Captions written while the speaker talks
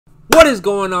What is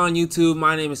going on YouTube?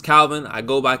 My name is Calvin. I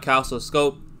go by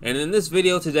Calsoscope, and in this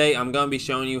video today I'm going to be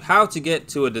showing you how to get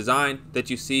to a design that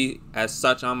you see as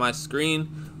such on my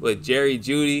screen with Jerry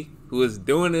Judy, who was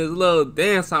doing his little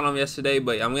dance on him yesterday.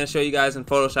 But I'm going to show you guys in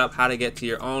Photoshop how to get to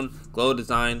your own glow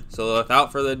design. So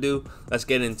without further ado, let's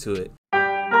get into it.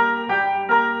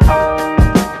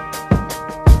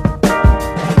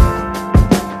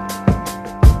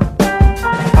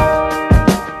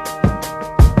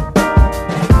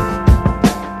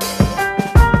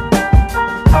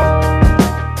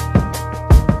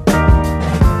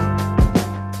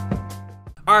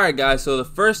 Alright guys, so the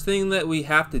first thing that we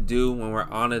have to do when we're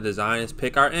on a design is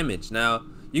pick our image. Now,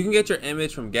 you can get your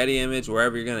image from Getty Image,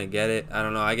 wherever you're going to get it. I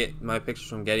don't know, I get my pictures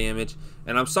from Getty Image.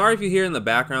 And I'm sorry if you hear in the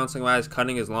background somebody's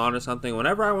cutting his lawn or something.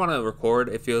 Whenever I want to record,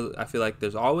 I feel like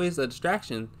there's always a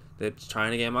distraction that's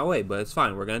trying to get in my way, but it's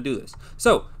fine, we're going to do this.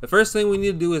 So, the first thing we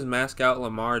need to do is mask out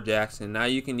Lamar Jackson. Now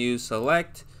you can use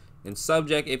select and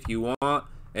subject if you want,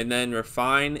 and then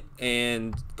refine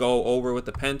and go over with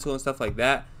the pen tool and stuff like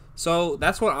that. So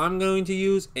that's what I'm going to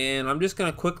use, and I'm just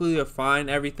going to quickly refine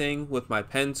everything with my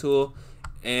pen tool.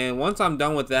 And once I'm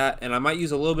done with that, and I might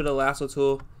use a little bit of lasso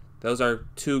tool, those are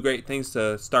two great things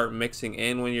to start mixing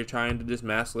in when you're trying to just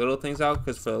mask little things out,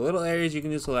 because for the little areas you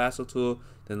can use the lasso tool,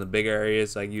 then the bigger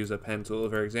areas like use a pen tool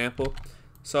for example.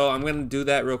 So I'm going to do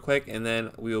that real quick and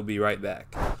then we will be right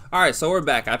back. Alright, so we're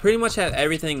back. I pretty much have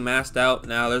everything masked out.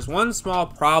 Now there's one small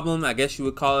problem, I guess you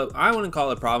would call it. I wouldn't call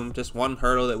it a problem, just one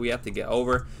hurdle that we have to get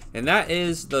over. And that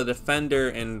is the defender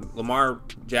and Lamar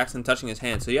Jackson touching his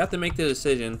hand. So you have to make the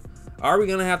decision, are we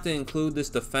going to have to include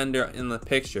this defender in the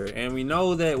picture? And we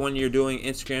know that when you're doing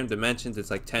Instagram dimensions,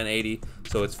 it's like 1080,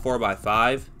 so it's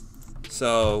 4x5.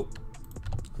 So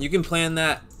you can plan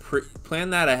that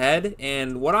ahead,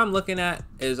 and what I'm looking at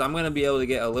is I'm going to be able to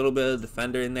get a little bit of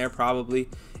defender in there probably,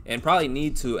 and probably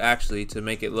need to actually to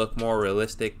make it look more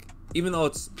realistic, even though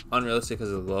it's unrealistic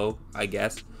because of the glow, I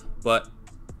guess. But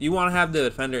you want to have the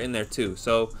defender in there too.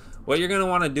 So what you're going to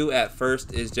want to do at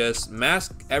first is just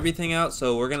mask everything out.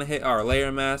 So we're going to hit our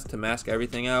layer mask to mask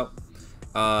everything out.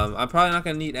 I'm probably not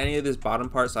going to need any of this bottom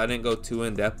part, so I didn't go too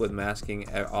in depth with masking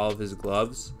all of his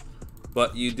gloves.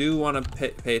 But you do want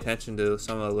to pay attention to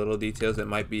some of the little details that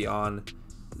might be on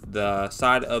the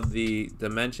side of the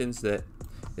dimensions that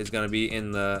is going to be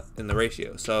in the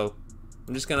ratio. So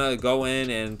I'm just going to go in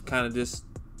and kind of just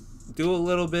do a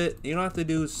little bit. You don't have to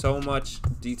do so much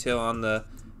detail on the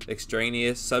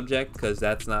extraneous subject because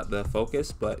that's not the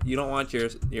focus, but you don't want your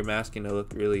masking to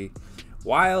look really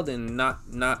wild and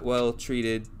not well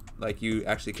treated, like you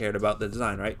actually cared about the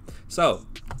design, right? So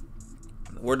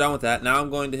we're done with that. Now I'm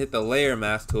going to hit the layer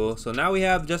mask tool. So now we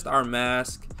have just our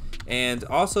mask. And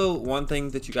also one thing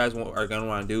that you guys are going to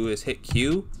want to do is hit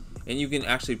Q, and you can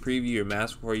actually preview your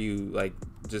mask before you like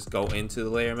just go into the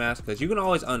layer mask, because you can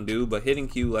always undo, but hitting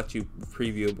Q lets you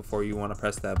preview it before you want to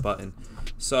press that button.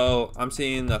 So I'm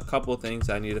seeing a couple things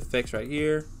I need to fix right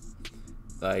here.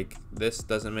 Like this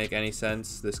doesn't make any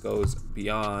sense. This goes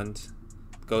beyond,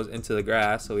 goes into the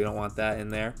grass, so we don't want that in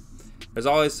there. There's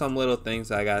always some little things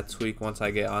that I gotta tweak once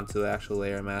I get onto the actual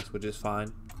layer mask, which is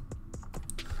fine.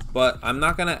 But I'm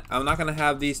not gonna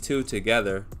have these two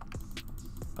together.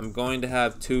 I'm going to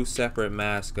have two separate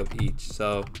masks of each.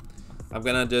 So I'm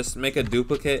gonna just make a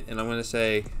duplicate, and I'm gonna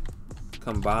say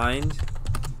combined,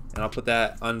 and I'll put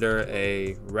that under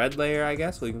a red layer, I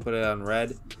guess. So you can put it on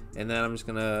red, and then I'm just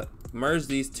gonna merge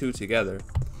these two together.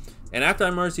 And after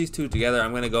I merge these two together,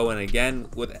 I'm going to go in again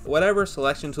with whatever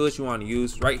selection tools you want to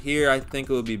use. Right here, I think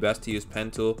it would be best to use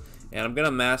pen tool. And I'm going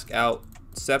to mask out,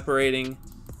 separating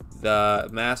the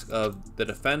mask of the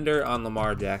defender on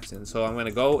Lamar Jackson. So I'm going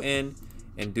to go in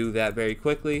and do that very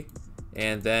quickly.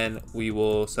 And then we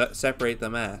will separate the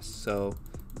masks. So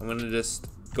I'm going to just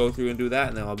go through and do that,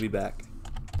 and then I'll be back.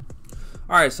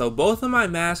 Alright, so both of my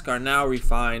masks are now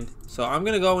refined. So I'm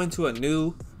going to go into a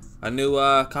new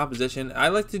composition. I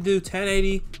like to do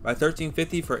 1080 by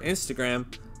 1350 for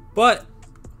Instagram, but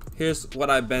here's what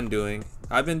I've been doing.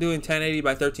 I've been doing 1080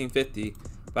 by 1350,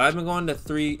 but I've been going to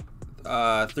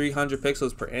 300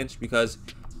 pixels per inch because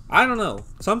I don't know,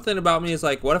 something about me is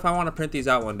like, what if I want to print these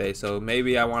out one day? So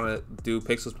maybe I want to do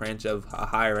pixels per inch of a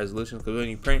higher resolution, because when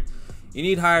you print, you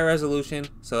need higher resolution.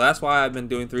 So that's why I've been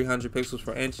doing 300 pixels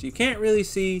per inch. You can't really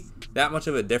see that much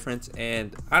of a difference,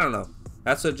 and I don't know.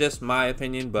 That's just my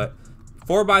opinion, but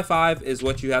 4x5 is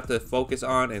what you have to focus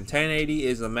on, and 1080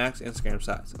 is the max Instagram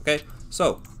size. Okay,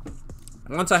 so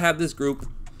once I have this group,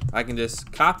 I can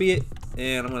just copy it,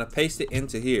 and I'm going to paste it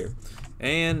into here.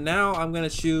 And now I'm going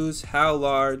to choose how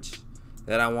large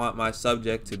that I want my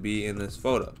subject to be in this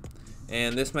photo.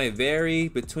 And this may vary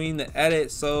between the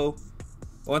edit, so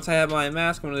once I have my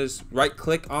mask, I'm gonna just right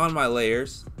click on my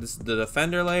layers. This is the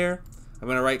defender layer. I'm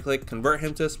gonna right click, convert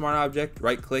him to a smart object,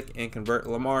 right click and convert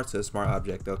Lamar to a smart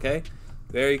object. Okay,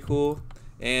 very cool.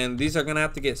 And these are gonna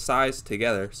have to get sized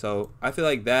together, so I feel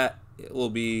like that will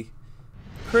be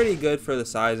pretty good for the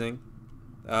sizing.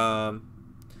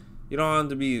 You don't want them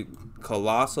to be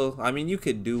colossal. I mean, you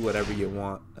could do whatever you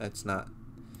want. It's not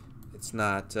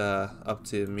up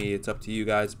to me, it's up to you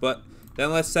guys. But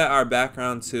then let's set our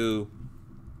background to,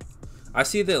 I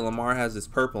see that Lamar has this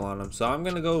purple on him, so I'm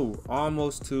gonna go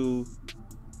almost to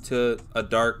a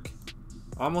dark,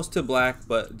 almost to black,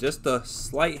 but just a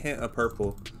slight hint of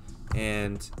purple,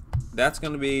 and that's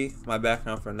gonna be my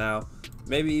background for now.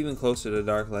 Maybe even closer to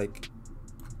dark, like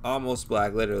almost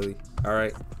black, literally. All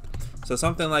right, so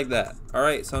something like that. All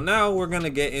right, so now we're gonna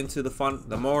get into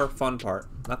the more fun part.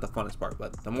 Not the funnest part,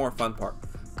 but the more fun part.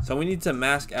 So we need to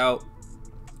mask out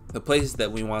the places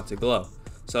that we want to glow.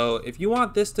 So if you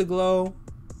want this to glow,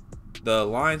 the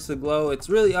lines to glow, it's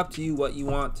really up to you what you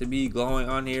want to be glowing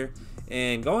on here.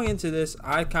 And going into this,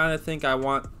 I kind of think I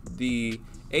want the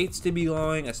 8s to be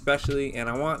glowing especially, and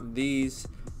I want these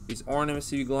ornaments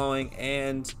to be glowing,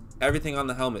 and everything on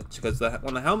the helmet, because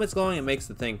when the helmet's glowing, it makes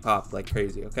the thing pop like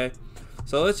crazy. Okay,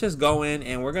 so let's just go in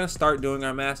and we're gonna start doing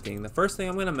our masking. The first thing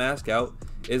I'm gonna mask out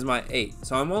is my 8.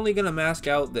 So I'm only gonna mask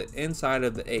out the inside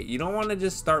of the 8. You don't want to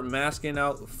just start masking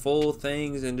out full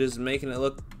things and just making it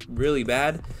look really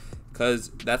bad, because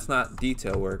that's not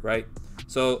detail work, right?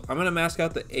 So I'm gonna mask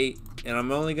out the 8, and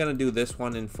I'm only gonna do this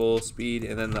one in full speed,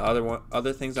 and then the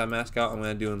other things I mask out, I'm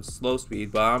gonna do in slow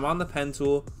speed. But I'm on the pen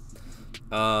tool.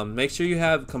 Make sure you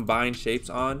have combined shapes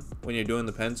on when you're doing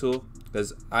the pen tool,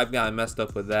 because I've gotten messed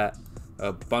up with that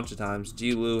a bunch of times.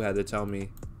 G Lou had to tell me,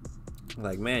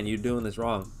 like, man, you're doing this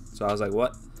wrong. So I was like,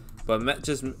 what? But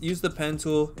just use the pen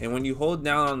tool, and when you hold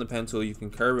down on the pen tool, you can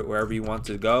curve it wherever you want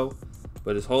to go.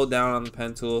 But just hold down on the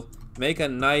pen tool, make a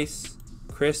nice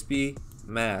crispy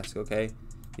mask. Okay,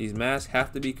 these masks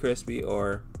have to be crispy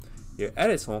or your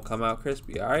edits won't come out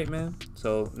crispy. All right, man.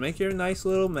 So make your nice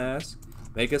little mask,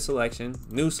 make a selection,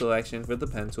 new selection for the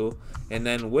pen tool, and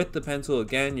then with the pen tool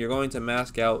again, you're going to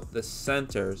mask out the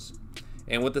centers.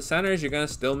 And with the centers, you're gonna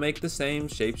still make the same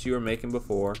shapes you were making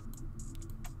before,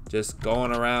 just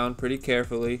going around pretty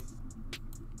carefully.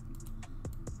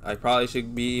 I probably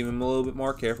should be even a little bit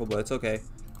more careful, but it's okay.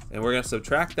 And we're gonna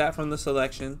subtract that from the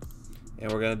selection,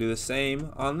 and we're gonna do the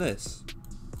same on this.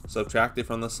 Subtract it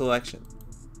from the selection.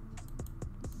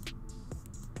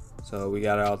 So we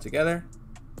got it all together.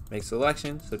 Make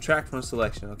selection, subtract from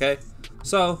selection. Okay,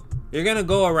 so you're gonna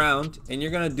go around and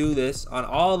you're gonna do this on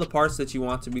all the parts that you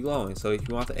want to be glowing. So if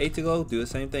you want the 8 to glow, do the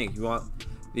same thing. If you want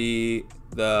the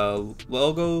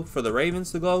logo for the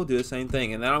Ravens to glow, do the same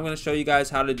thing. And then I'm gonna show you guys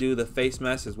how to do the face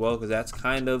mask as well, because that's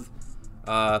kind of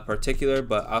particular,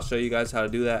 but I'll show you guys how to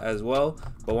do that as well.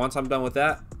 But once I'm done with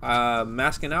that,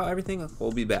 masking out everything,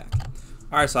 we'll be back.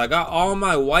 All right, so I got all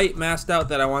my white masked out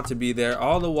that I want to be there,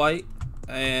 all the white.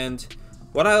 And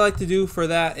what I like to do for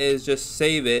that is just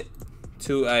save it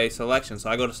to a selection. So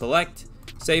I go to select,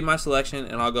 save my selection,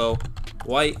 and I'll go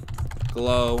white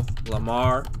glow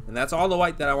Lamar, and that's all the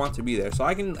white that I want to be there. So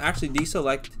I can actually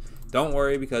deselect, don't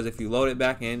worry, because if you load it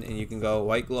back in, and you can go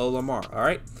white glow Lamar. All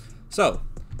right, so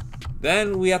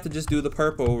then we have to just do the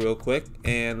purple real quick,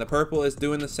 and the purple is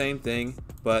doing the same thing,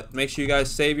 but make sure you guys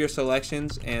save your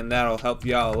selections, and that'll help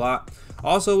you out a lot.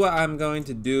 Also, what I'm going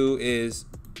to do is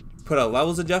put a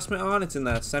levels adjustment on. It's in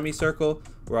that semicircle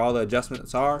where all the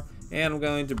adjustments are, and I'm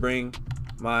going to bring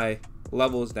my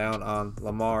levels down on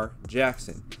Lamar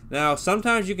Jackson. Now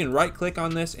sometimes you can right click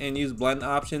on this and use blend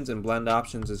options, and blend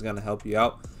options is going to help you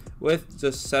out with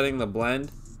just setting the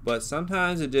blend, but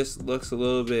sometimes it just looks a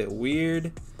little bit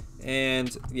weird,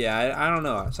 and yeah, I don't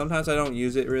know, sometimes I don't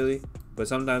use it really, but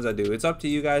sometimes I do. It's up to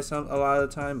you guys a lot of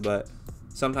the time, but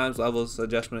sometimes levels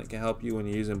adjustment can help you when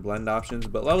you're using blend options,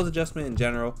 but levels adjustment in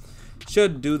general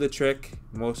should do the trick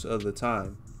most of the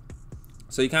time.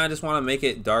 So you kind of just want to make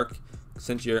it dark,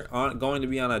 since you're going to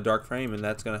be on a dark frame, and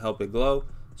that's going to help it glow.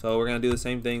 So we're going to do the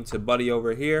same thing to Buddy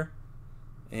over here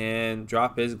and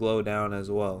drop his glow down as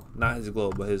well. Not his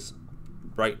glow, but his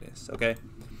brightness. Okay,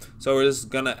 so we're just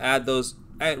going to add those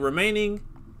remaining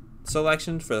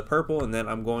selections for the purple, and then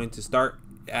I'm going to start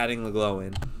adding the glow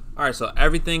in. Alright, so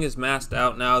everything is masked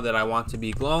out now that I want to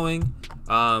be glowing.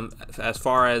 As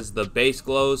far as the base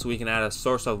glows, we can add a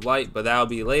source of light, but that'll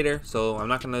be later, so I'm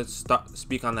not going to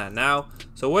speak on that now.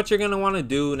 So what you're going to want to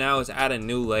do now is add a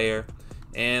new layer,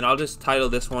 and I'll just title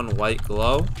this one white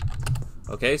glow.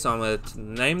 Okay, so I'm going to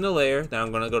name the layer, then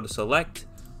I'm going to go to select,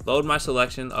 load my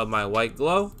selection of my white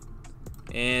glow,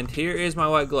 and here is my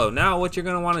white glow. Now what you're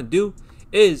going to want to do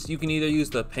is you can either use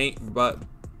the paint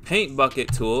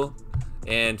bucket tool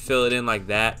and fill it in like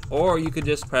that, or you could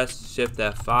just press Shift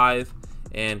F5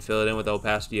 and fill it in with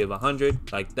opacity of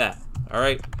 100 like that.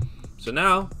 Alright, so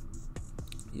now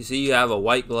you see you have a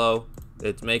white glow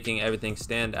that's making everything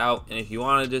stand out, and if you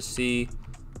want to just see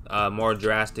more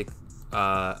drastic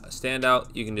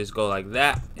standout, you can just go like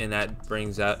that, and that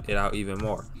brings it out even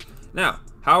more. Now,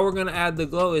 how we're going to add the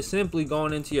glow is simply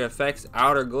going into your effects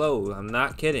outer glow. I'm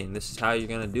not kidding. This is how you're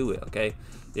going to do it, okay?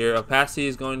 Your opacity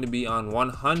is going to be on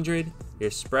 100.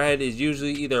 Your spread is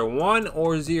usually either 1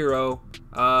 or 0.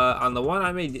 On the one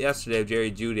I made yesterday of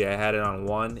Jerry Judy, I had it on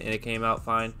 1 and it came out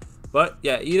fine. But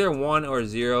yeah, either 1 or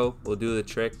 0 will do the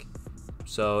trick.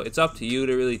 So it's up to you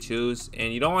to really choose.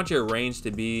 And you don't want your range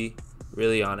to be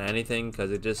really on anything,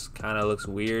 because it just kind of looks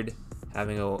weird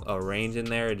having a range in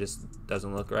there. It just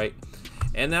doesn't look right.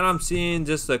 And then I'm seeing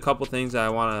just a couple things that I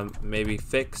want to maybe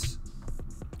fix.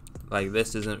 Like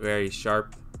this isn't very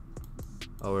sharp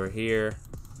over here,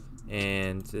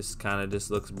 and this kind of just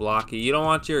looks blocky. You don't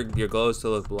want your glows to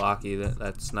look blocky.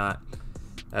 That's not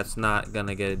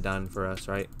gonna get it done for us,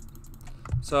 right?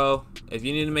 So if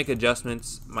you need to make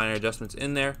adjustments, minor adjustments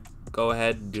in there, go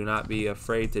ahead. Do not be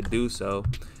afraid to do so,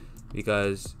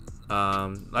 because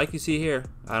like you see here,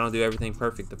 I don't do everything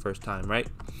perfect the first time, right?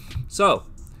 So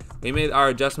we made our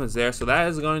adjustments there. So that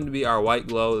is going to be our white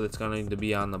glow that's going to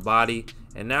be on the body.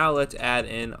 And now let's add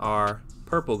in our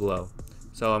purple glow.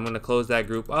 So I'm going to close that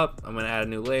group up. I'm going to add a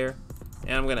new layer,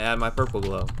 and I'm going to add my purple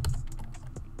glow.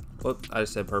 Whoops, I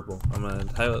just said purple. I'm going to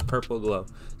title it purple glow.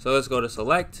 So let's go to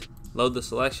select, load the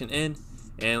selection in,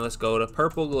 and let's go to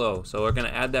purple glow. So we're going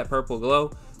to add that purple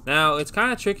glow. Now it's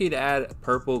kind of tricky to add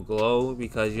purple glow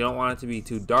because you don't want it to be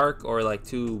too dark or like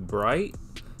too bright,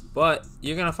 but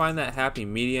you're going to find that happy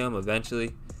medium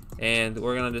eventually. And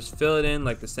we're going to just fill it in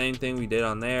like the same thing we did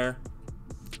on there.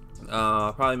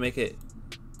 I'll probably make it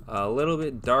a little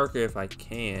bit darker if I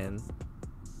can,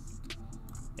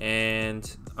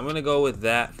 and I'm gonna go with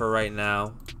that for right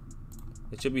now.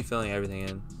 It should be filling everything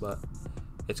in, but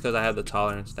it's because I have the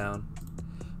tolerance down.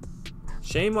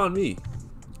 Shame on me.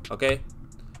 Okay,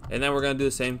 and then we're gonna do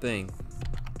the same thing.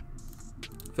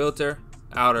 Filter,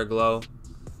 outer glow,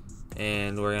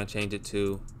 and we're gonna change it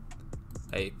to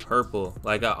a purple,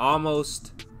 like a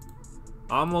almost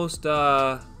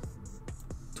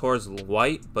towards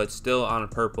white, but still on a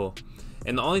purple.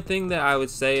 And the only thing that I would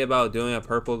say about doing a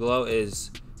purple glow is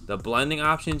the blending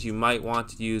options. You might want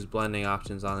to use blending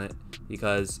options on it,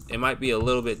 because it might be a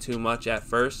little bit too much at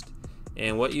first.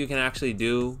 And what you can actually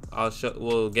do,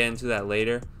 we'll get into that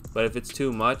later, but if it's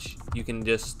too much, you can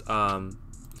just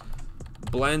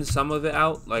blend some of it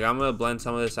out. Like I'm gonna blend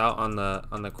some of this out on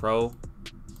the crow,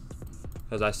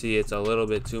 because I see it's a little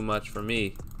bit too much for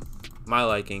me, my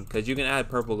liking, because you can add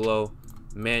purple glow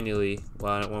manually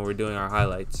when we're doing our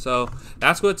highlights. So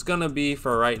that's what's gonna be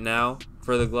for right now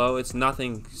for the glow. It's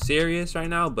nothing serious right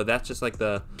now, but that's just like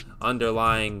the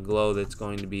underlying glow that's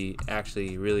going to be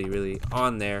actually really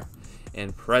on there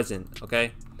and present.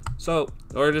 Okay, so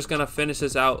we're just gonna finish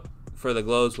this out for the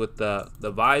glows with the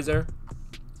visor.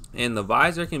 And the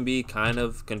visor can be kind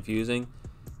of confusing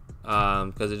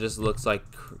because it just looks like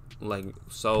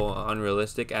so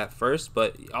unrealistic at first,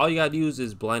 but all you gotta use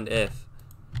is blend if,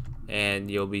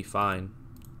 and you'll be fine.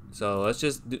 So let's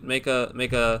just make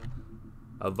a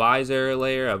visor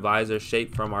layer, a visor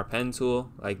shape from our pen tool,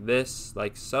 like this,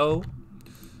 like so.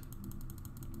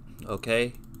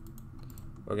 Okay,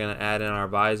 we're gonna add in our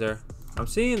visor. I'm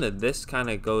seeing that this kind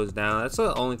of goes down. That's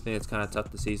the only thing that's kind of tough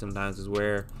to see sometimes, is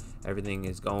where everything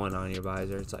is going on your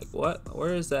visor. It's like, what?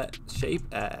 Where is that shape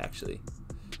at actually?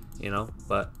 You know,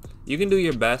 but you can do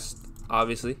your best,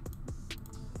 obviously,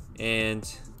 and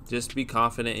just be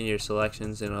confident in your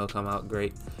selections and it'll come out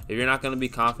great. If you're not going to be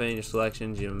confident in your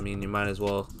selections, you might as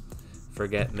well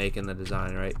forget making the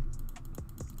design, right?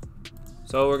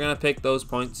 So we're going to pick those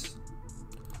points.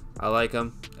 I like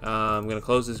them. I'm going to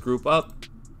close this group up.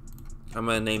 I'm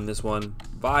going to name this one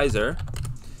visor,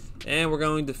 and we're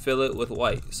going to fill it with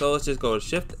white. So let's just go to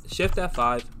Shift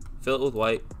F5, fill it with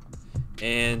white,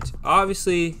 and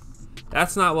obviously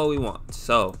that's not what we want.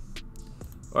 So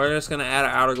we're just gonna add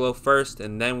our outer glow first,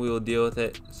 and then we will deal with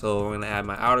it. So we're gonna add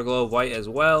my outer glow white as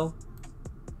well.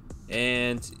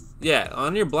 And yeah,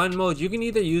 on your blend mode, you can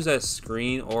either use as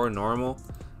screen or normal.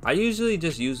 I usually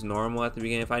just use normal at the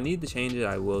beginning. If I need to change it,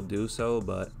 I will do so,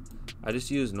 but I just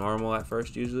use normal at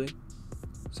first usually.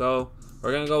 So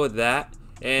we're gonna go with that.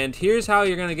 And here's how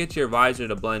you're gonna get your visor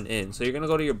to blend in. So you're gonna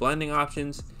go to your blending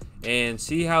options and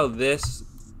see how this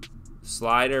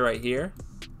slider right here,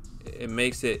 it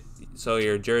makes it so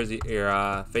your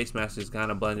face mask is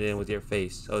kind of blended in with your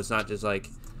face, so it's not just like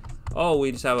oh,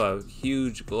 we just have a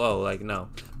huge glow. Like, no.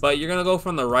 But you're gonna go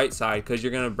from the right side because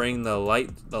you're gonna bring the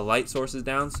light sources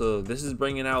down. So this is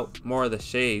bringing out more of the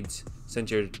shades.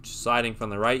 Since you're sliding from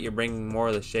the right, you're bringing more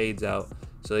of the shades out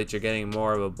so that you're getting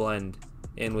more of a blend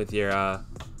in with your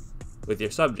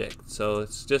subject. So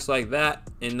it's just like that,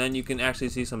 and then you can actually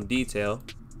see some detail.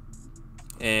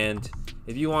 And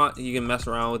if you want, you can mess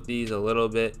around with these a little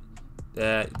bit.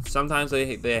 Sometimes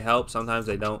they help, sometimes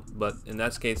they don't, but in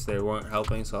that case they weren't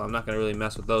helping, so I'm not gonna really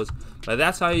mess with those. But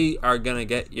that's how you are gonna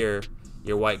get your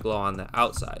white glow on the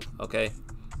outside. Okay,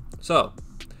 so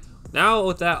now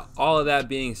with all of that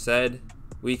being said,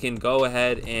 we can go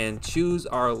ahead and choose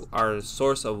our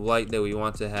source of light that we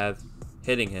want to have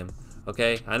hitting him.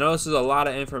 Okay, I know this is a lot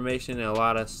of information and a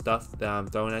lot of stuff that I'm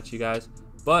throwing at you guys,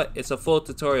 but it's a full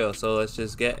tutorial, so let's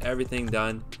just get everything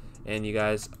done and you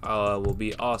guys will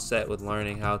be all set with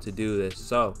learning how to do this.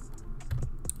 So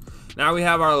now we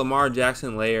have our Lamar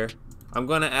Jackson layer. I'm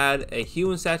going to add a hue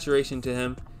and saturation to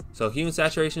him. So hue and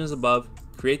saturation is above.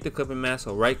 Create the clipping mask,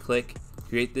 so right click,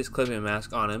 create this clipping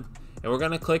mask on him, and we're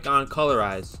going to click on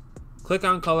colorize. Click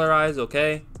on colorize,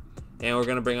 okay, and we're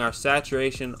going to bring our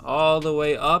saturation all the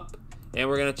way up, and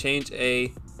we're going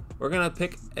to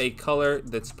pick a color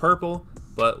that's purple,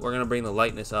 but we're going to bring the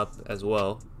lightness up as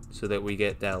well so that we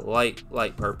get that light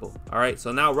purple. Alright,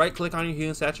 so now right click on your hue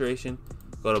and saturation,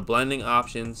 go to blending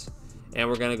options, and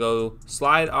we're going to go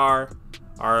slide our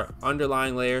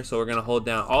underlying layer. So we're going to hold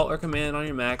down Alt or Command on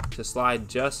your Mac to slide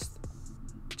just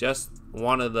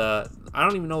one of the, I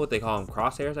don't even know what they call them,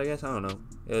 crosshairs, I guess, I don't know,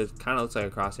 it kind of looks like a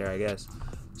crosshair, I guess.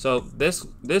 So this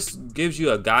gives you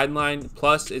a guideline,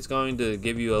 plus it's going to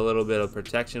give you a little bit of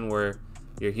protection where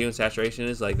your hue and saturation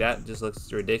is. Like, that just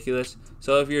looks ridiculous.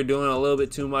 So if you're doing a little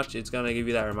bit too much, it's gonna give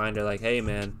you that reminder like, hey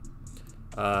man,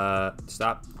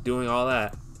 stop doing all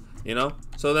that, you know.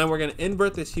 So then we're gonna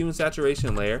invert this hue and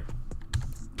saturation layer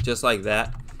just like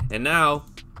that, and now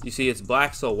you see it's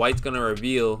black, so white's gonna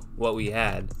reveal what we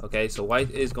had. Okay, so white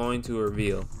is going to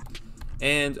reveal.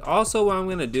 And also what I'm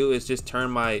gonna do is just turn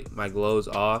my glows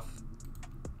off.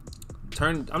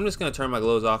 I'm just gonna turn my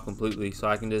glows off completely so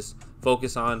I can just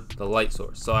focus on the light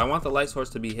source. So I want the light source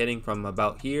to be hitting from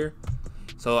about here.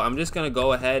 So I'm just gonna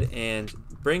go ahead and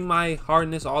bring my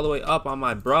hardness all the way up on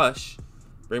my brush,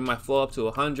 bring my flow up to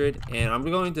 100, and I'm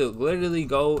going to literally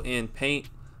go and paint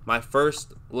my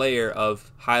first layer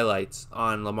of highlights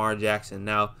on Lamar Jackson.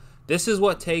 Now this is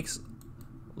what takes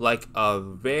like a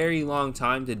very long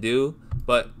time to do,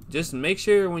 but just make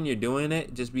sure when you're doing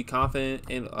it, just be confident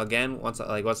in, again, once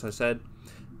I said,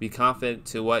 be confident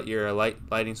to what your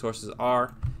lighting sources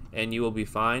are, and you will be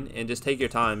fine. And just take your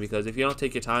time, because if you don't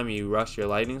take your time and you rush your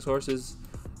lighting sources,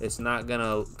 it's not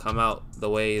gonna come out the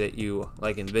way that you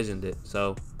like envisioned it.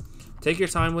 So take your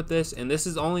time with this, and this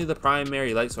is only the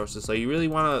primary light sources, so you really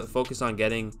want to focus on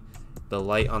getting the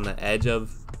light on the edge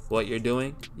of what you're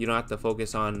doing. You don't have to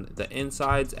focus on the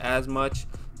insides as much,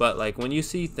 but like when you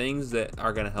see things that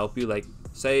are gonna help you, like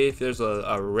say if there's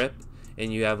a rip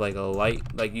and you have like a light,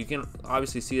 like you can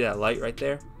obviously see that light right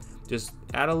there, just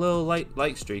add a little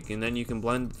light streak, and then you can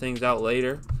blend things out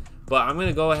later. But I'm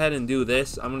gonna go ahead and do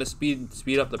this. I'm gonna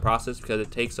speed up the process because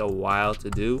it takes a while to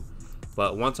do,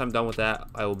 but once I'm done with that,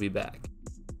 I will be back.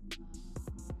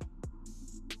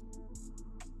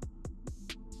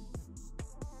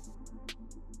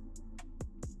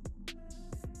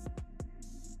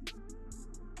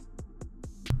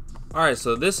 Alright,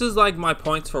 so this is like my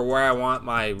points for where I want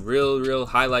my real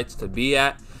highlights to be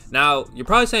at. Now, you're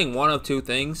probably saying one of two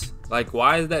things. Like,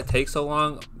 why does that take so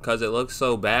long? Because it looks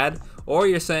so bad. Or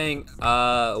you're saying,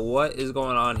 what is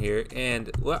going on here?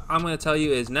 And what I'm going to tell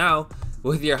you is now,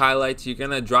 with your highlights, you're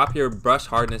going to drop your brush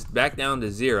hardness back down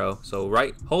to 0. So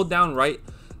hold down right.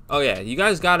 Oh yeah, you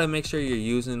guys got to make sure you're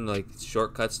using like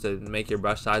shortcuts to make your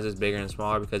brush sizes bigger and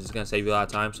smaller, because it's going to save you a lot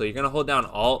of time. So you're going to hold down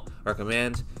Alt or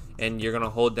Command, and you're gonna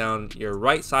hold down your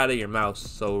right side of your mouse.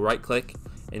 So right click,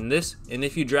 and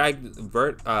if you drag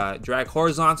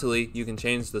horizontally, you can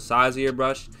change the size of your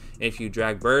brush. And if you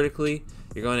drag vertically,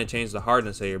 you're going to change the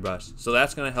hardness of your brush. So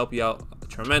that's going to help you out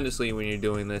tremendously when you're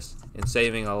doing this and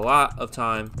saving a lot of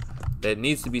time that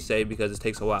needs to be saved because it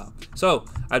takes a while. So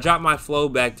I dropped my flow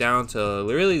back down to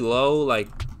really low, like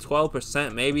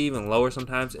 12%, maybe even lower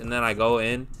sometimes, and then I go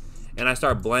in and I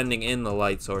start blending in the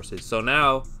light sources. So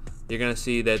now you're gonna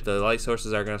see that the light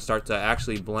sources are gonna start to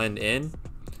actually blend in,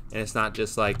 and it's not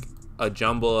just like a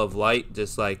jumble of light,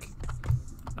 just like,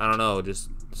 I don't know, just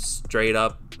straight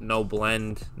up, no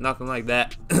blend, nothing like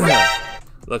that.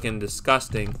 Looking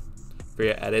disgusting for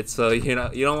your edits, so you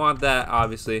don't want that,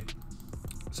 obviously.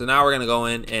 So now we're gonna go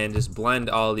in and just blend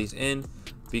all of these in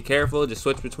be careful, just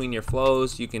switch between your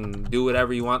flows. You can do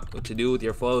whatever you want to do with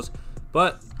your flows,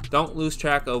 but don't lose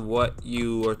track of what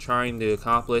you are trying to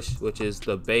accomplish, which is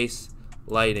the base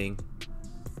lighting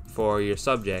for your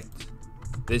subject.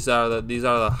 These are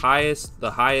the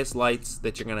highest lights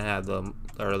that you're gonna have,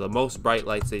 the most bright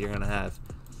lights that you're gonna have.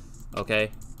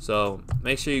 Okay, so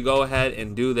make sure you go ahead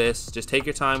and do this. Just take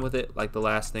your time with it, like the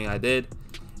last thing I did.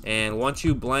 And once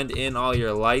you blend in all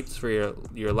your lights for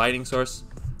your lighting source,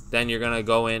 then you're gonna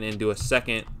go in and do a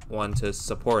second one to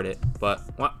support it. But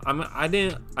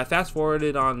I fast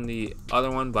forwarded on the other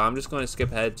one, but I'm just going to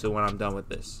skip ahead to when I'm done with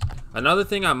this. Another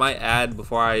thing I might add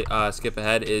before I skip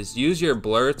ahead is use your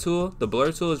blur tool. The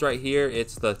blur tool is right here.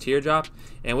 It's the teardrop,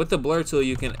 and with the blur tool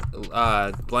you can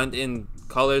blend in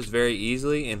colors very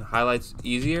easily and highlights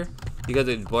easier because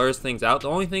it blurs things out. The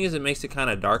only thing is it makes it kind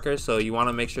of darker, so you want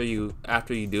to make sure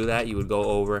after you do that, you would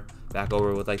go back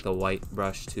over with like the white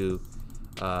brush to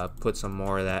put some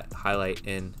more of that highlight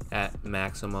in at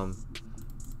maximum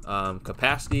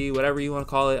capacity, whatever you want to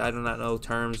call it. I do not know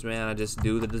terms, man. I just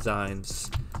do the designs.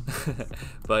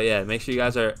 But yeah, make sure you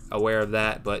guys are aware of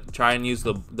that, but try and use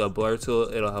the blur tool.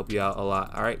 It'll help you out a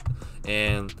lot. All right,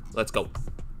 and let's go.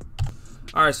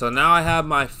 All right, so now I have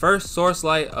my first source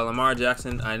light, Lamar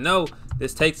Jackson. I know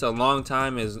this takes a long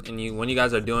time when you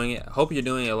guys are doing it. I hope you're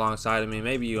doing it alongside of me.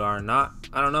 Maybe you are not,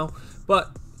 I don't know,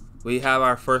 but we have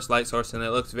our first light source and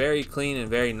it looks very clean and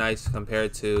very nice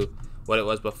compared to what it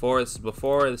was before. This is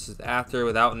before, this is after,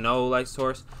 without no light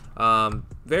source.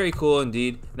 Very cool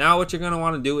indeed. Now what you're going to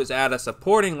want to do is add a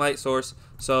supporting light source.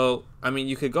 So I mean,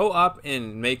 you could go up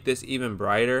and make this even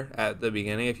brighter at the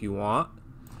beginning if you want.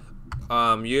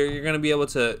 You're going to be able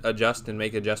to adjust and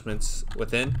make adjustments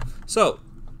within. So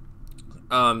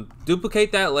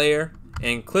duplicate that layer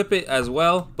and clip it as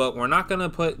well, but we're not going to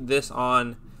put this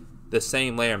on the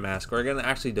same layer mask. We're going to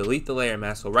actually delete the layer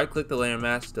mask. So right click the layer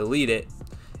mask, delete it,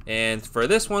 and for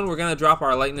this one we're going to drop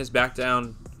our lightness back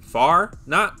down far.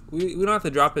 We don't have to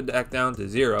drop it back down to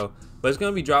 0, but it's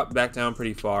going to be dropped back down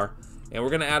pretty far. And we're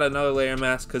going to add another layer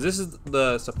mask because this is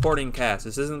the supporting cast.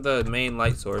 This isn't the main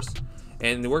light source.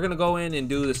 And we're going to go in and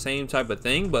do the same type of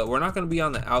thing, but we're not going to be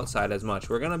on the outside as much.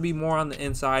 We're going to be more on the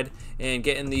inside and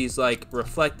getting these like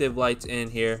reflective lights in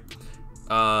here.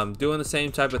 Doing the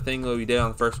same type of thing that we did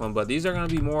on the first one, but these are going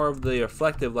to be more of the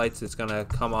reflective lights that's going to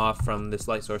come off from this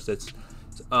light source that's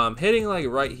hitting like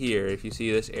right here. If you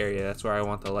see this area, that's where I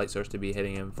want the light source to be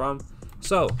hitting him from.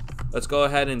 So let's go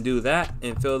ahead and do that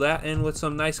and fill that in with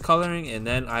some nice coloring, and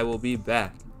then I will be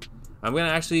back. I'm going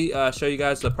to actually show you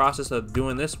guys the process of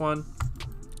doing this one.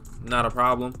 Not a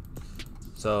problem.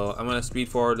 So I'm gonna speed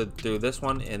forward through this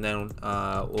one, and then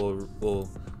we'll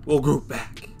group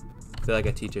back. I feel like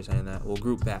a teacher saying that. We'll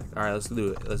group back. All right, let's do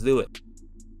it. Let's do it.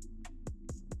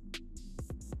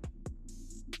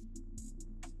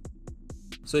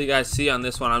 So you guys see on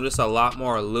this one, I'm just a lot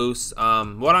more loose.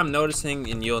 What I'm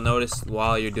noticing, and you'll notice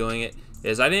while you're doing it,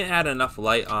 is I didn't add enough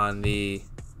light on the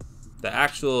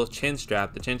actual chin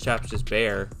strap. The chin strap's just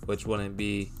bare, which wouldn't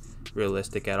be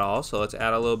realistic at all. So let's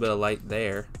add a little bit of light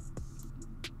there.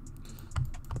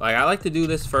 Like, I like to do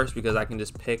this first because I can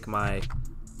just pick my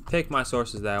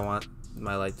sources that I want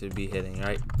my light to be hitting,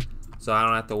 right? So I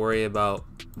don't have to worry about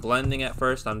blending at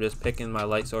first. I'm just picking my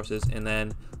light sources, and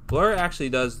then blur actually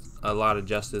does a lot of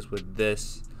justice with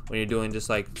this when you're doing just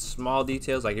like small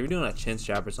details. Like if you're doing a chin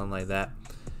strap or something like that,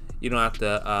 you don't have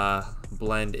to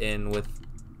blend in with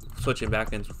switching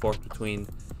back and forth between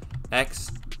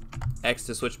X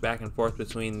to switch back and forth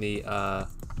between the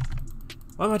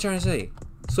what am I trying to say?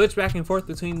 Switch back and forth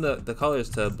between the colors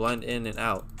to blend in and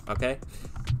out. Okay.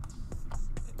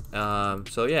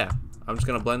 So yeah, I'm just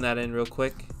gonna blend that in real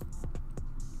quick.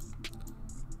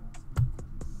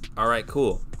 All right,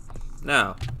 cool.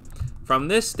 Now from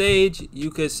this stage you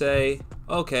could say,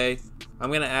 okay,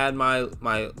 I'm gonna add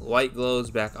my white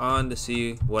glows back on to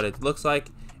see what it looks like,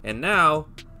 and now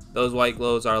those white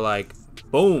glows are like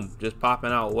boom, just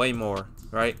popping out way more,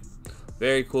 right?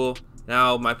 Very cool.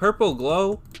 Now my purple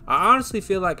glow, I honestly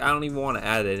feel like I don't even want to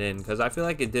add it in because I feel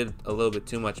like it did a little bit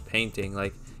too much painting.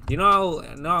 Like, you know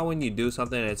how when you do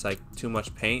something and it's like too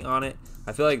much paint on it?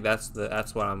 I feel like that's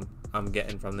what I'm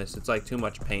getting from this. It's like too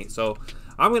much paint. So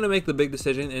I'm gonna make the big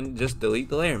decision and just delete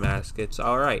the layer mask. It's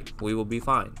alright, we will be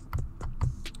fine.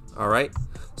 Alright,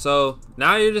 so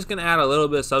now you're just gonna add a little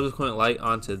bit of subsequent light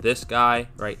onto this guy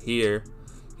right here,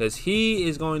 because he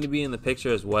is going to be in the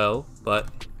picture as well,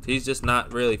 but he's just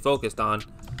not really focused on.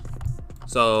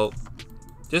 So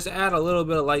just add a little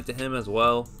bit of light to him as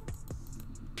well.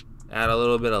 Add a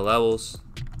little bit of levels,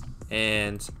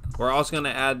 and we're also going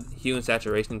to add hue and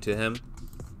saturation to him.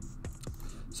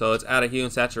 So let's add a hue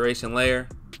and saturation layer,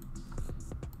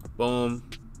 Boom.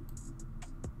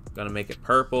 Gonna make it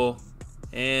purple.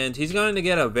 And he's going to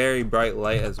get a very bright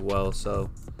light as well, so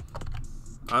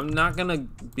I'm not gonna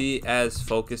be as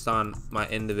focused on my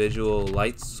individual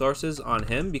light sources on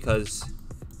him because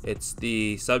it's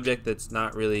the subject that's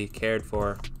not really cared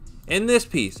for in this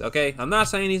piece. Okay, I'm not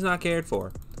saying he's not cared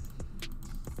for.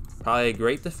 Probably a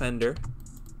great defender,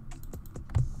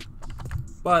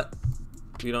 but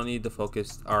we don't need to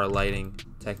focus our lighting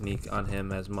technique on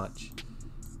him as much.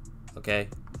 Okay,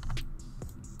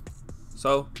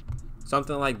 so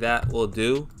something like that will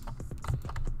do.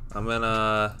 I'm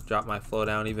gonna drop my flow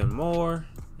down even more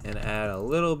and add a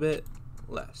little bit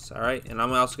less. All right, and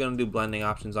I'm also gonna do blending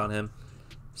options on him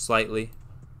slightly.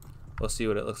 We'll see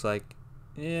what it looks like.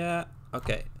 Yeah,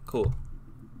 okay, cool.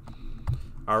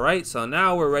 All right, so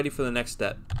now we're ready for the next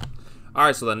step. All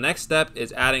right, so the next step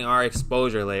is adding our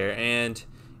exposure layer, and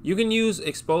you can use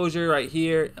exposure right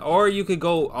here, or you could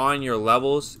go on your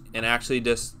levels and actually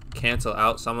just cancel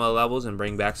out some of the levels and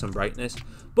bring back some brightness.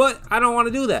 But I don't want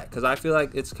to do that because I feel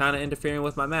like it's kind of interfering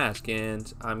with my mask,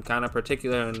 and I'm kind of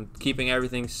particular in keeping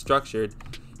everything structured,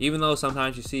 even though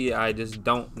sometimes you see I just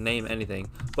don't name anything.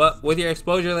 But with your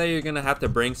exposure layer, you're gonna have to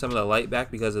bring some of the light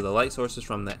back because of the light sources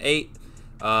from the 8,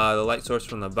 the light source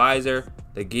from the visor,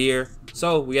 the gear.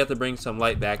 So we have to bring some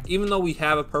light back. Even though we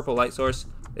have a purple light source,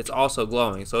 it's also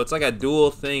glowing, so it's like a dual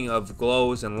thing of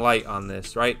glows and light on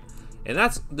this, right? And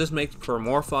that's just makes for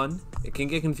more fun. It can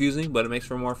get confusing, but it makes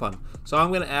for more fun. So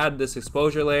I'm gonna add this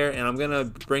exposure layer, and I'm gonna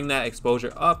bring that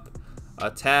exposure up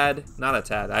a tad, not a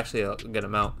tad, actually a good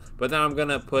amount. But then I'm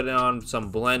gonna put on some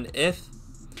blend if,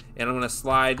 and I'm gonna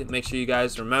slide. Make sure you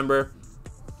guys remember,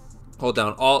 hold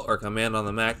down Alt or Command on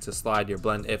the Mac to slide your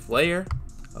blend if layer.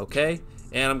 Okay,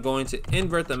 and I'm going to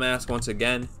invert the mask once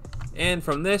again. And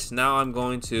from this, now I'm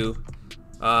going to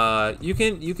you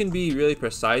can be really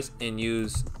precise and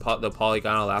use the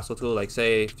polygonal lasso tool. Like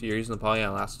say if you're using the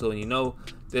polygonal lasso tool and you know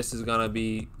this is gonna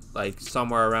be like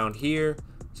somewhere around here,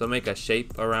 so make a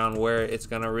shape around where it's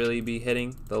gonna really be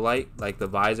hitting the light, like the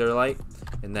visor light,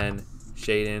 and then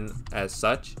shade in as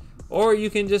such. Or you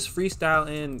can just freestyle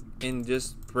and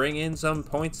just bring in some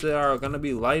points that are gonna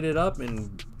be lighted up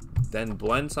and then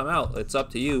blend some out. It's up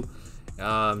to you.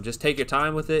 Just take your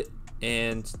time with it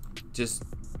and just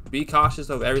be cautious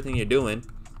of everything you're doing.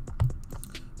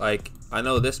 Like I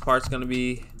know this part's gonna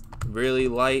be really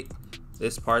light,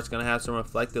 this part's gonna have some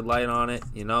reflected light on it,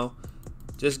 you know.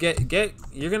 Just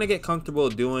you're gonna get comfortable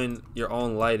doing your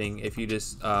own lighting if you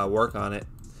just work on it,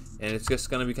 and it's just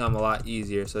gonna become a lot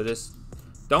easier. So just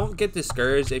don't get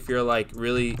discouraged if you're like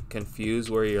really confused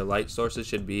where your light sources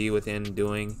should be within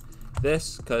doing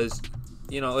this, because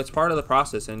you know it's part of the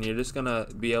process, and you're just gonna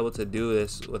be able to do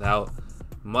this without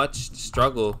much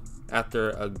struggle after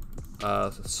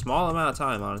a small amount of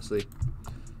time. Honestly,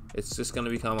 it's just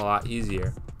gonna become a lot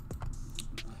easier.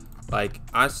 Like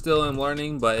I still am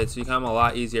learning, but it's become a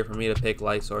lot easier for me to pick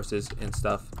light sources and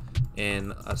stuff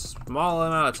in a small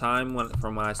amount of time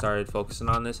from when I started focusing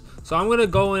on this. So I'm gonna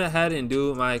go ahead and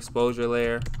do my exposure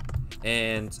layer,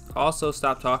 and also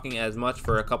stop talking as much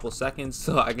for a couple seconds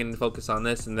so I can focus on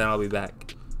this, and then I'll be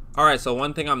back. Alright, so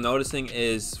one thing I'm noticing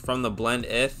is from the blend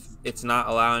if, it's not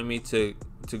allowing me to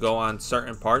go on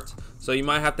certain parts. So you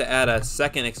might have to add a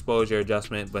second exposure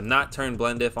adjustment, but not turn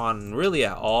blend if on really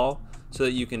at all, so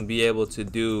that you can be able to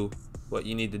do what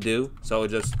you need to do. So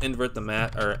just invert the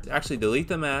mask, or actually delete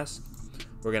the mask.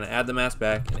 We're gonna add the mask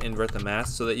back and invert the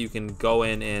mask so that you can go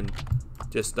in and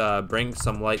just bring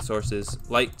some light sources,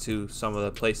 light to some of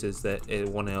the places that it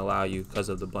wouldn't allow you because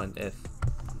of the blend if.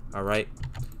 All right.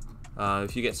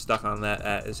 If you get stuck on that,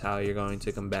 that is how you're going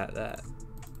to combat that.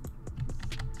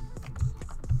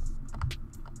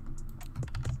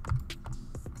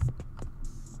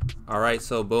 All right,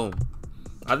 so boom.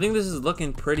 I think this is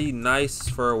looking pretty nice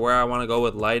for where I want to go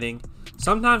with lighting.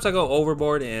 Sometimes I go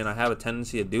overboard and I have a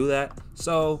tendency to do that,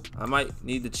 so I might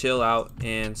need to chill out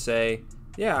and say,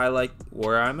 yeah, I like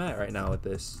where I'm at right now with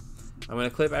this. I'm gonna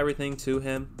clip everything to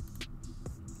him.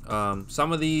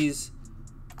 Some of these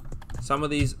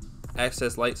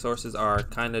excess light sources are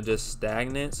kind of just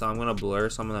stagnant, so I'm gonna blur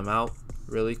some of them out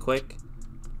really quick.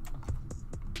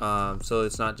 So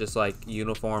it's not just like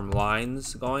uniform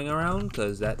lines going around,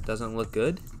 because that doesn't look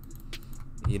good.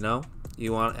 You know,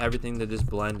 you want everything to just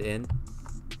blend in.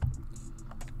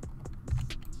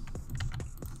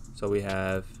 So we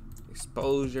have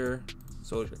exposure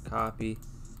copy.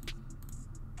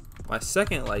 My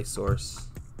second light source,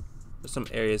 there's some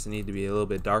areas that need to be a little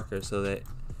bit darker, so that,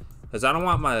 because I don't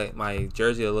want my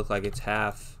jersey to look like it's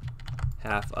half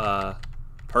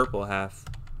purple, half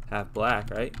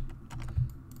black, right?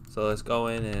 So let's go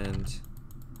in and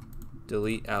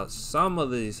delete out some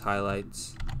of these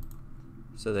highlights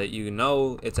so that you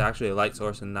know it's actually a light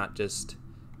source and not just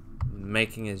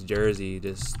making his jersey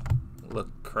just look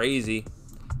crazy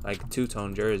like a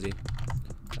two-tone jersey.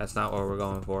 That's not what we're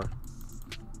going for.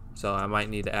 So I might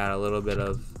need to add a little bit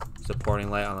of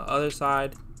supporting light on the other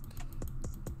side.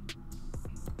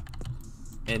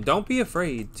 And don't be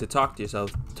afraid to talk to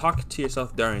yourself. Talk to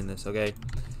yourself during this, okay?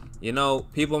 You know,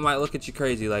 people might look at you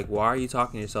crazy, like, why are you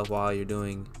talking to yourself while you're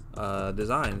doing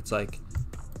design? It's like,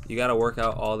 you gotta work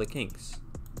out all the kinks.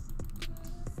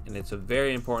 And it's a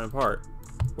very important part,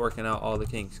 working out all the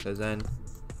kinks, because then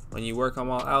when you work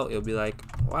them all out, you'll be like,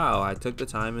 wow, I took the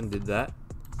time and did that,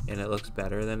 and it looks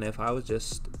better than if I was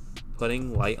just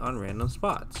putting light on random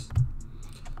spots.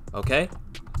 Okay,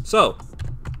 so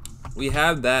we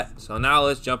have that. So now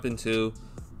let's jump into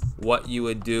what you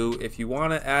would do if you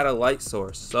want to add a light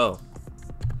source. So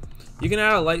you can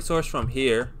add a light source from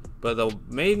here, but the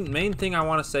main thing I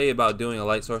want to say about doing a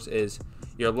light source is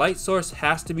your light source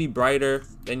has to be brighter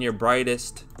than your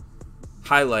brightest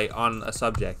highlight on a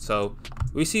subject. So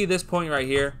we see this point right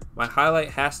here, my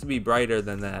highlight has to be brighter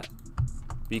than that,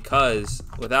 because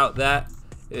without that,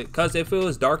 because if it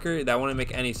was darker, that wouldn't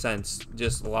make any sense.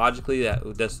 Just logically,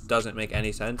 that just doesn't make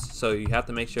any sense. So you have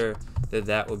to make sure that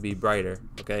that would be brighter.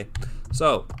 Okay,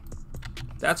 so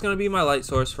that's gonna be my light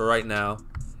source for right now,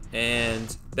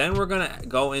 and then we're gonna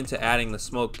go into adding the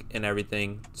smoke and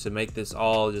everything to make this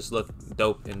all just look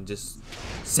dope and just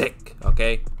sick.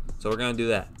 Okay, so we're gonna do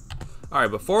that. All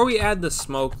right, before we add the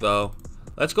smoke though,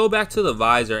 let's go back to the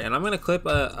visor, and I'm gonna clip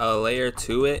a layer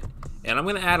to it. And I'm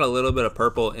gonna add a little bit of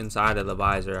purple inside of the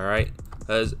visor, all right?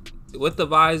 Because with the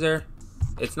visor,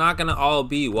 it's not gonna all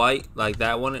be white. Like,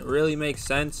 that wouldn't really make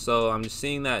sense. So I'm just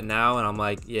seeing that now, and I'm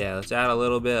like, yeah, let's add a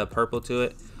little bit of purple to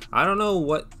it. I don't know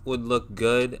what would look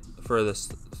good for this.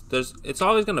 It's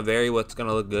always gonna vary what's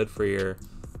gonna look good for your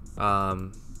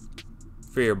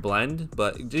blend,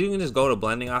 but you can just go to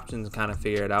blending options and kind of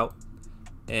figure it out.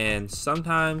 And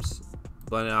sometimes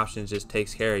blending options just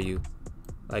takes care of you.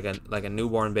 Like a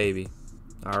newborn baby.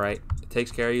 All right, it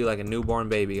takes care of you like a newborn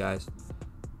baby, guys.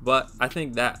 But I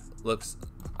think that looks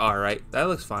all right. That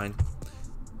looks fine.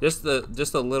 Just a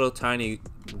little tiny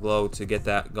glow to get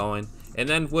that going. And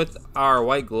then with our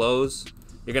white glows,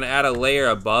 you're gonna add a layer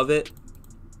above it,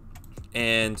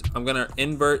 and I'm gonna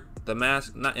invert the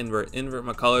mask, not invert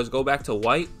my colors, go back to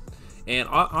white, and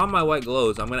on my white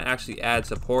glows I'm gonna actually add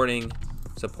supporting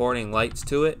lights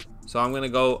to it. So I'm gonna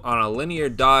go on a linear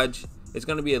dodge. It's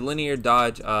going to be a linear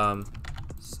dodge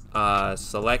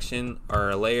selection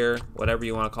or a layer, whatever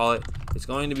you want to call it. It's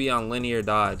going to be on linear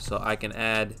dodge, so I can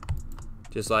add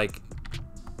just like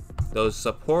those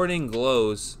supporting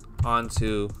glows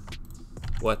onto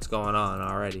what's going on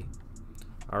already.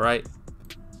 All right,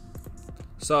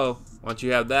 so once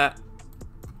you have that,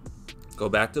 go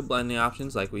back to blending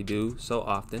options like we do so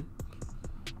often,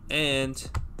 and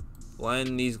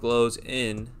blend these glows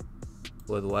in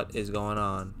with what is going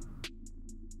on.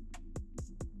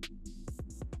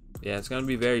 Yeah, it's gonna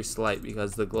be very slight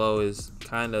because the glow is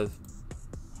kind of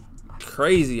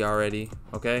crazy already.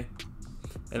 Okay,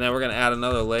 and then we're gonna add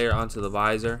another layer onto the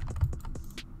visor,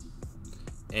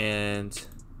 and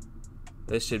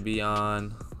this should be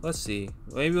on, let's see,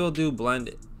 maybe we'll do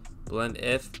blend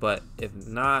if, but if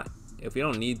not, if we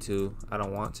don't need to, I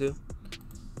don't want to,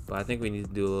 but I think we need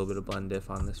to do a little bit of blend if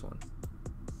on this one.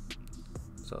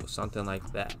 So something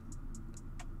like that.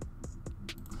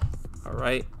 All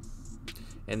right.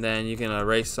 And then you can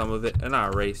erase some of it, or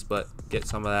not erase, but get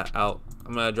some of that out.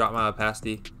 I'm gonna drop my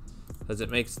opacity because it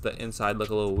makes the inside look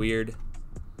a little weird.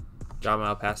 Drop my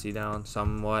opacity down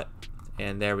somewhat,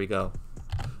 and there we go.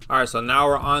 All right, so now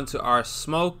we're on to our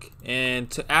smoke,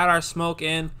 and to add our smoke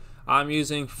in, I'm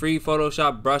using free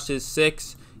Photoshop brushes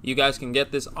 6. You guys can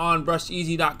get this on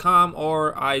brusheezy.com,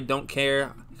 or I don't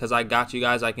care because I got you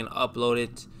guys. I can upload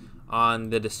it on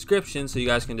the description so you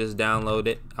guys can just download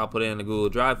it. I'll put it in the Google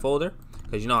Drive folder,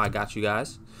 because you know I got you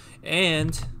guys.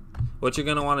 And what you're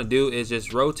gonna want to do is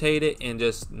just rotate it and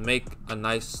just make a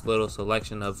nice little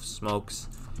selection of smokes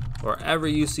wherever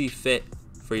you see fit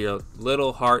for your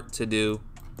little heart to do.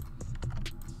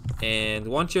 And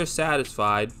once you're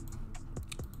satisfied,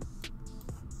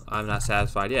 I'm not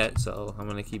satisfied yet, so I'm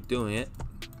gonna keep doing it.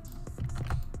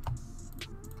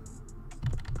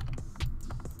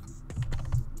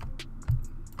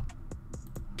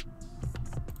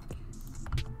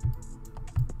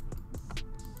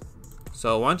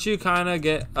 So once you kind of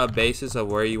get a basis of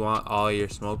where you want all your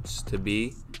smokes to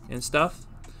be and stuff,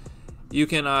 you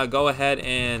can go ahead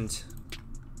and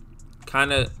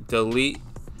kind of delete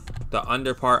the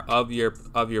under part of your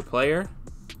player.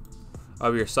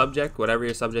 of your subject, whatever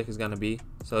your subject is going to be.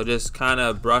 So just kind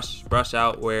of brush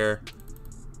out where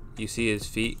you see his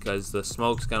feet, because the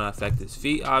smoke's going to affect his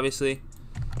feet, obviously.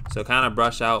 So kind of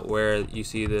brush out where you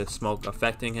see the smoke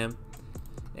affecting him.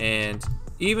 And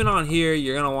even on here,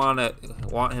 you're going to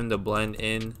want him to blend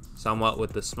in somewhat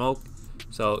with the smoke.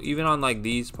 So even on like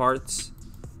these parts,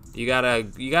 you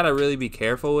gotta really be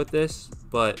careful with this,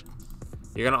 but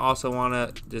you're gonna also want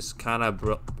to just kind of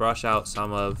brush out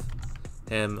some of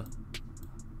him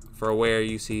for where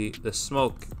you see the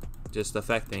smoke just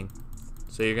affecting.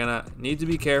 So you're gonna need to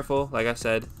be careful. Like I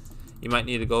said, you might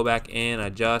need to go back in,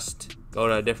 adjust, go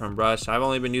to a different brush. I've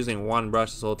only been using one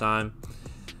brush this whole time.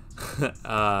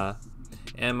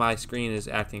 And my screen is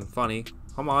acting funny.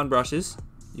 Come on, brushes,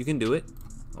 you can do it.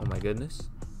 Oh my goodness.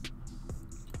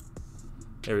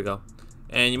 There we go.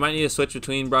 And you might need to switch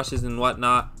between brushes and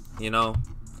whatnot. You know,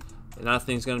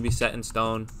 nothing's gonna be set in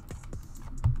stone.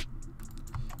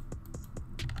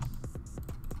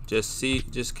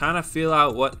 Just kind of feel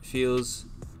out what feels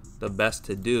the best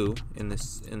to do in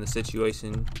the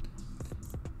situation.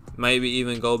 Maybe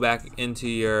even go back into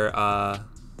your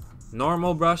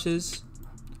normal brushes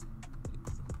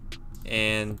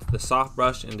and the soft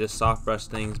brush, and just soft brush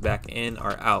things back in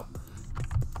or out,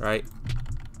 right?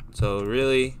 So it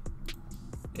really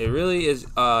is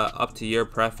up to your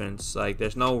preference. Like,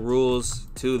 there's no rules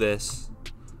to this,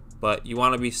 but you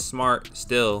want to be smart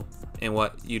still in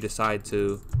what you decide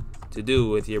to do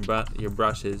with your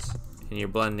brushes and your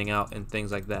blending out and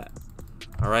things like that.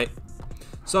 All right,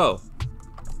 so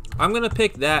I'm gonna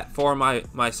pick that for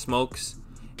my smokes.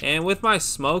 And with my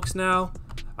smokes now,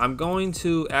 I'm going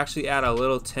to actually add a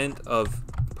little tint of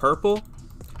purple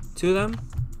to them,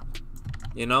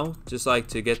 you know, just like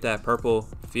to get that purple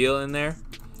feel in there.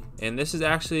 And this is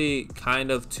actually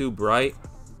kind of too bright,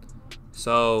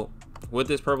 so with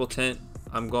this purple tint,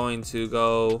 I'm going to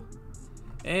go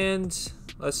and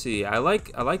let's see. I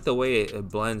like the way it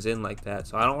blends in like that,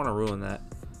 so I don't want to ruin that.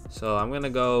 So I'm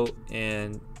gonna go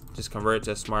and just convert it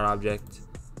to a smart object,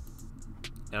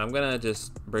 and I'm gonna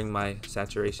just bring my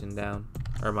saturation down,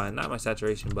 or not my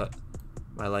saturation, but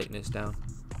my lightness down,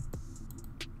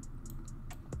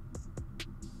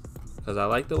 because I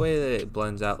like the way that it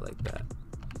blends out like that.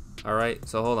 Alright,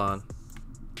 so hold on.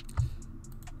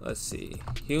 Let's see.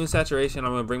 Hue and saturation,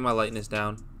 I'm gonna bring my lightness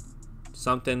down,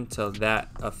 something to that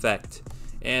effect.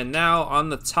 And now on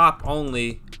the top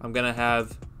only, I'm gonna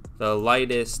have the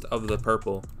lightest of the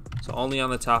purple. So only on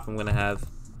the top I'm gonna have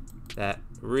that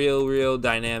real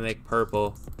dynamic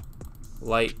purple,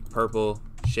 light purple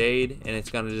shade, and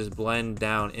it's gonna just blend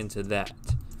down into that.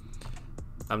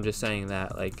 I'm just saying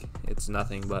that like it's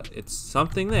nothing, but it's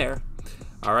something there.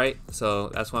 Alright, so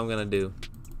that's what I'm gonna do.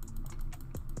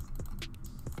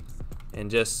 And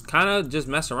just kind of just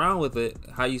mess around with it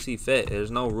how you see fit.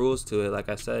 There's no rules to it, like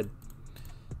I said.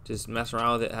 Just mess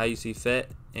around with it how you see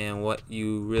fit and what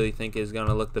you really think is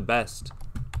gonna look the best.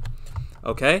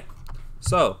 Okay,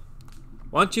 so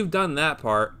once you've done that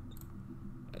part,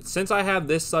 since I have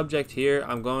this subject here,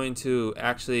 I'm going to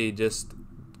actually just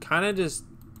kind of just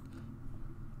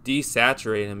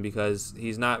desaturate him, because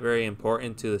he's not very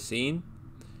important to the scene.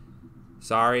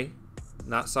 Sorry,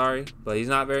 not sorry, but he's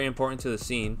not very important to the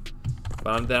scene.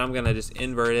 But then I'm gonna just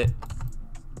invert it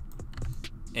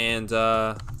and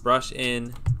brush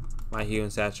in my hue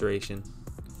and saturation,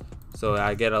 so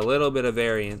I get a little bit of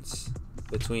variance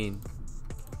between,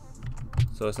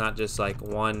 so it's not just like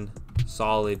one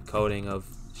solid coating of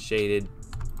shaded,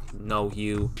 no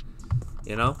hue.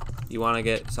 You know, you want to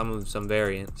get some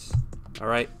variance. All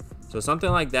right, so something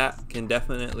like that can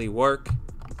definitely work.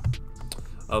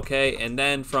 Okay, and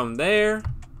then from there,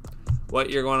 what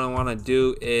you're going to want to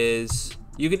do is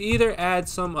you can either add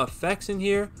some effects in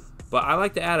here, but I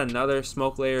like to add another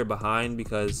smoke layer behind,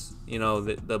 because you know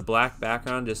the black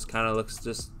background just kind of looks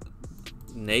just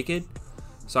naked.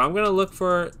 So I'm gonna look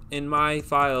for in my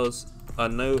files a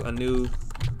new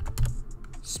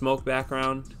smoke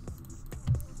background,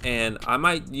 and I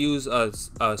might use a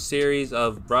series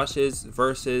of brushes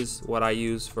versus what I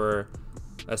use for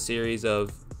a series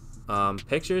of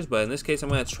pictures. But in this case, I'm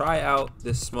gonna try out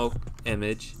this smoke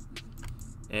image,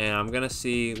 and I'm gonna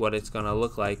see what it's gonna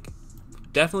look like.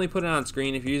 Definitely put it on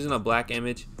screen. If you're using a black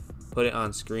image, put it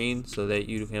on screen so that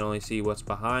you can only see what's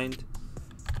behind,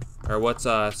 or what's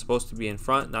supposed to be in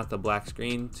front, not the black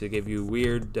screen, to give you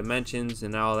weird dimensions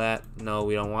and all that. No,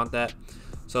 we don't want that.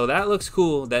 So that looks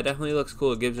cool. That definitely looks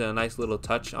cool. It gives it a nice little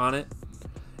touch on it.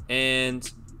 And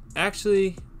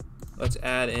actually, let's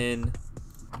add in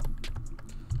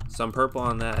some purple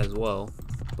on that as well.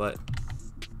 But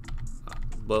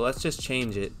let's just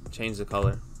change the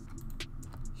color.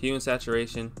 Hue and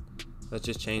saturation, let's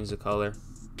just change the color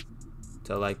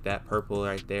to like that purple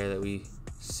right there that we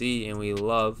see and we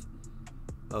love.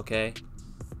 Okay,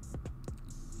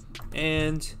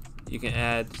 and you can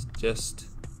add just,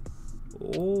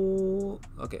 oh,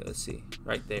 okay, let's see,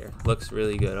 right there, looks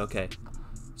really good. Okay,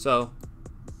 so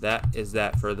that is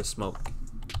that for the smoke.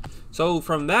 So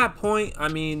from that point, I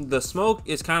mean, the smoke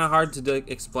is kind of hard to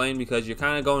explain because you're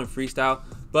kind of going freestyle,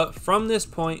 but from this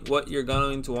point, what you're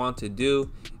going to want to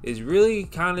do is really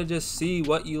kind of just see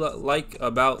what you like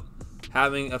about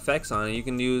having effects on it. You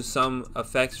can use some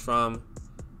effects from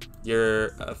your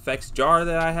effects jar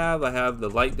that I have the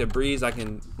light debris. I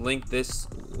can link this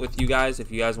with you guys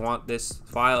if you guys want this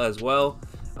file as well.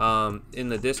 In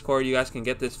the Discord, you guys can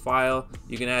get this file.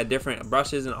 You can add different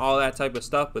brushes and all that type of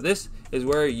stuff, but this is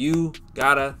where you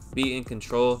gotta be in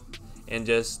control and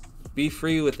just be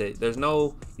free with it. There's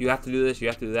no you have to do this, you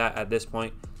have to do that at this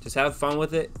point. Just have fun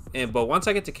with it. But once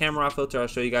I get to camera raw filter, I'll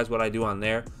show you guys what I do on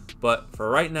there. But for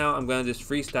right now, I'm gonna just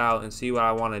freestyle and see what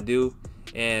I want to do.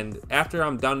 And after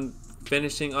I'm done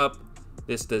finishing up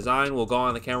this design, we'll go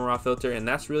on the camera raw filter, and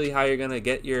that's really how you're gonna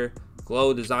get your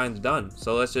glow designs done.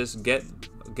 So let's just get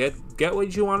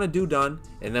what you want to do done,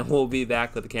 and then we'll be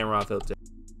back with the camera raw filter.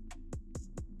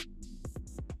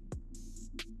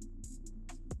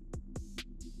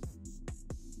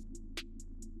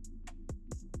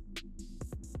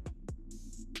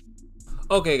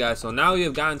 Okay guys, so now we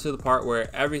have gotten to the part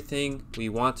where everything we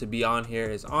want to be on here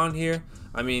is on here.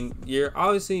 I mean, you're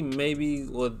obviously maybe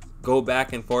will go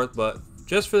back and forth, but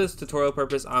just for this tutorial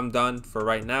purpose, I'm done for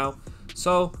right now.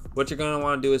 So what you're going to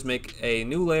want to do is make a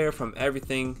new layer from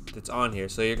everything that's on here.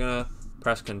 So you're going to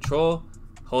press Control,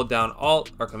 hold down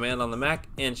Alt or Command on the Mac,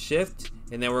 and Shift,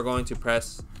 and then we're going to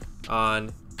press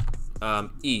on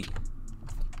E.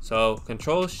 So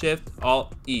Control, Shift,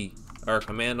 Alt, E, or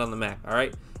Command on the Mac. All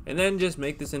right, and then just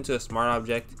make this into a smart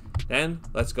object. Then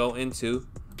let's go into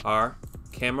our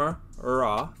camera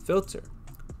raw filter.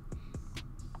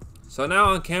 So now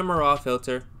on camera raw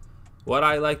filter, what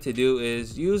I like to do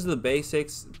is use the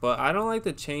basics, but I don't like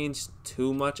to change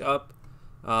too much up.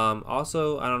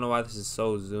 Also, I don't know why this is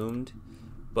so zoomed,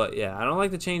 but yeah, I don't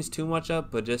like to change too much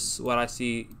up, but just what I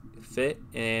see fit.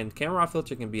 And camera raw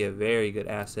filter can be a very good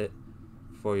asset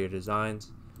for your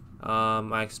designs.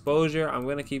 My exposure, I'm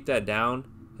gonna keep that down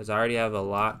because I already have a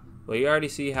lot, but you already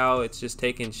see how it's just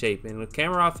taking shape. And with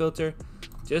camera raw filter,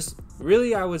 just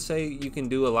really, I would say you can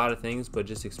do a lot of things, but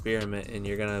just experiment and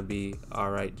you're gonna be all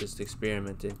right just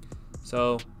experimenting.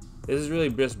 So this is really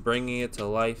just bringing it to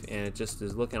life, and it just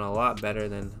is looking a lot better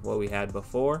than what we had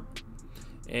before.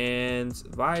 And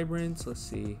vibrance, let's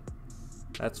see,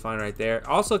 that's fine right there.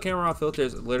 Also, camera raw filter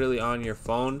is literally on your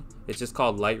phone. It's just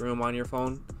called Lightroom on your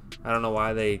phone. I don't know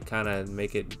why they kind of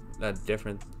make it a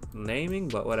different naming,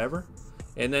 but whatever.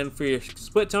 And then for your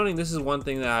split toning, this is one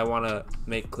thing that I want to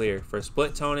make clear. For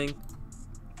split toning,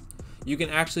 you can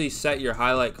actually set your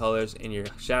highlight colors and your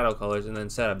shadow colors and then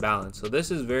set a balance. So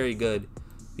this is very good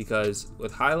because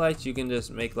with highlights, you can just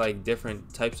make like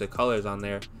different types of colors on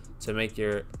there to make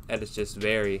your edits just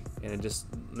vary, and it just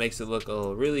makes it look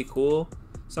really cool.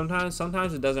 Sometimes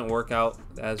it doesn't work out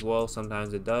as well,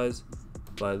 sometimes it does,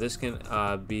 but this can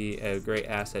be a great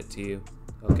asset to you.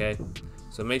 Okay,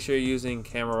 so make sure you're using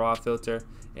camera raw filter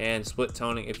and split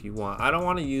toning if you want. I don't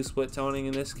want to use split toning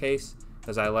in this case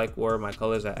because I like where my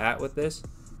colors are at with this,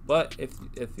 but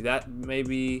if that may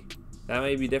be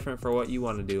different for what you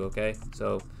want to do. Okay,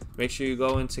 so make sure you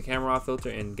go into camera raw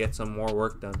filter and get some more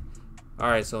work done.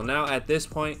 Alright, so now at this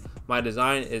point my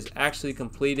design is actually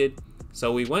completed.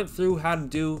 So we went through how to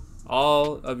do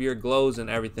all of your glows and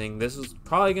everything. This is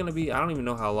probably going to be, I don't even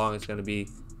know how long it's going to be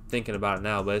thinking about it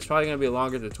now, but it's probably going to be a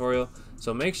longer tutorial.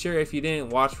 So make sure if you didn't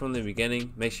watch from the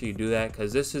beginning, make sure you do that,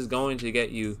 because this is going to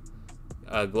get you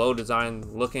a glow design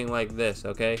looking like this.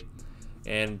 Okay,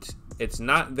 and it's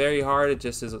not very hard.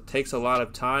 It takes a lot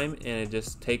of time, and it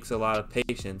just takes a lot of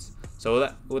patience.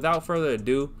 So without further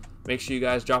ado, make sure you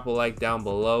guys drop a like down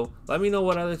below. Let me know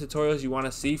what other tutorials you want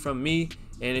to see from me,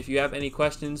 and if you have any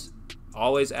questions,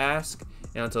 always ask.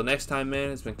 And until next time, man,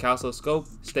 it's been Calso Scope.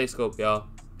 Stay scope, y'all.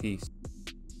 Peace.